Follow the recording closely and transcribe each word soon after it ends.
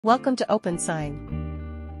Welcome to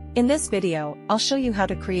OpenSign. In this video, I'll show you how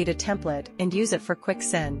to create a template and use it for quick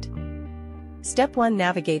send. Step 1.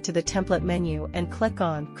 Navigate to the template menu and click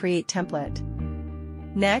on Create Template.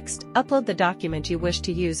 Next, upload the document you wish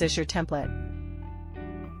to use as your template.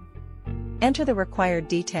 Enter the required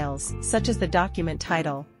details, such as the document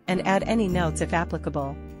title, and add any notes if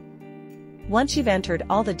applicable. Once you've entered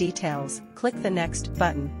all the details, click the Next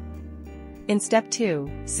button. In Step 2,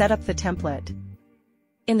 set up the template.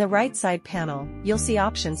 In the right side panel, you'll see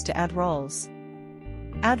options to add roles.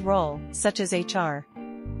 Add role, such as HR.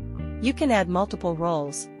 You can add multiple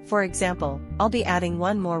roles, for example, I'll be adding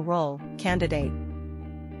one more role, candidate.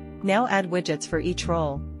 Now add widgets for each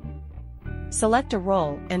role. Select a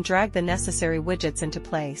role and drag the necessary widgets into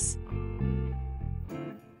place.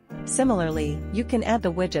 Similarly, you can add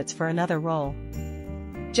the widgets for another role.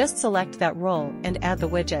 Just select that role and add the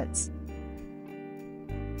widgets.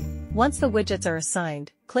 Once the widgets are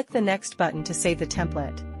assigned, click the Next button to save the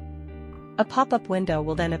template. A pop-up window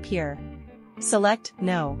will then appear. Select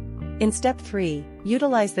No. In Step 3,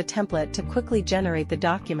 utilize the template to quickly generate the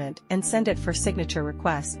document and send it for signature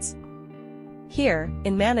requests. Here,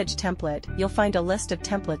 in Manage Template, you'll find a list of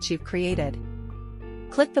templates you've created.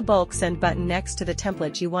 Click the bulk send button next to the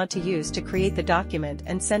template you want to use to create the document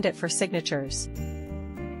and send it for signatures.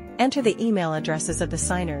 Enter the email addresses of the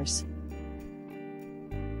signers.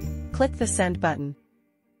 Click the Send button.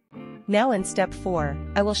 Now in Step 4,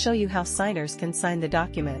 I will show you how signers can sign the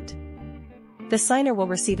document. The signer will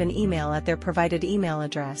receive an email at their provided email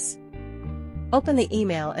address. Open the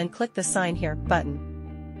email and click the Sign Here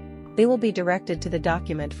button. They will be directed to the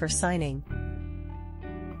document for signing.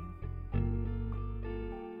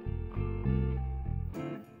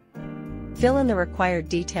 Fill in the required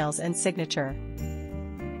details and signature.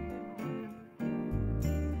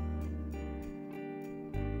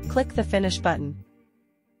 Click the Finish button.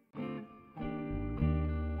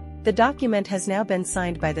 The document has now been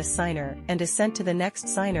signed by the signer and is sent to the next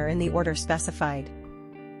signer in the order specified.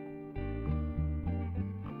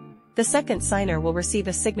 The second signer will receive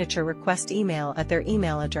a signature request email at their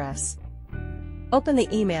email address. Open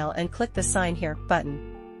the email and click the Sign Here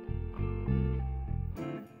button.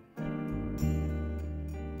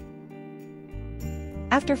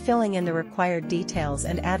 After filling in the required details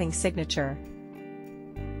and adding signature,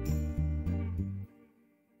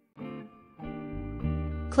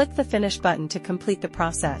 click the Finish button to complete the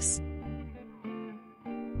process.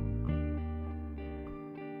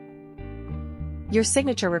 Your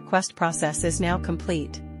signature request process is now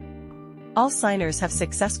complete. All signers have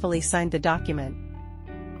successfully signed the document.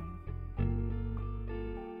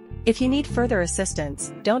 If you need further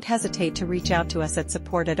assistance, don't hesitate to reach out to us at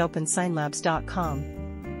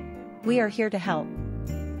support@opensignlabs.com. We are here to help.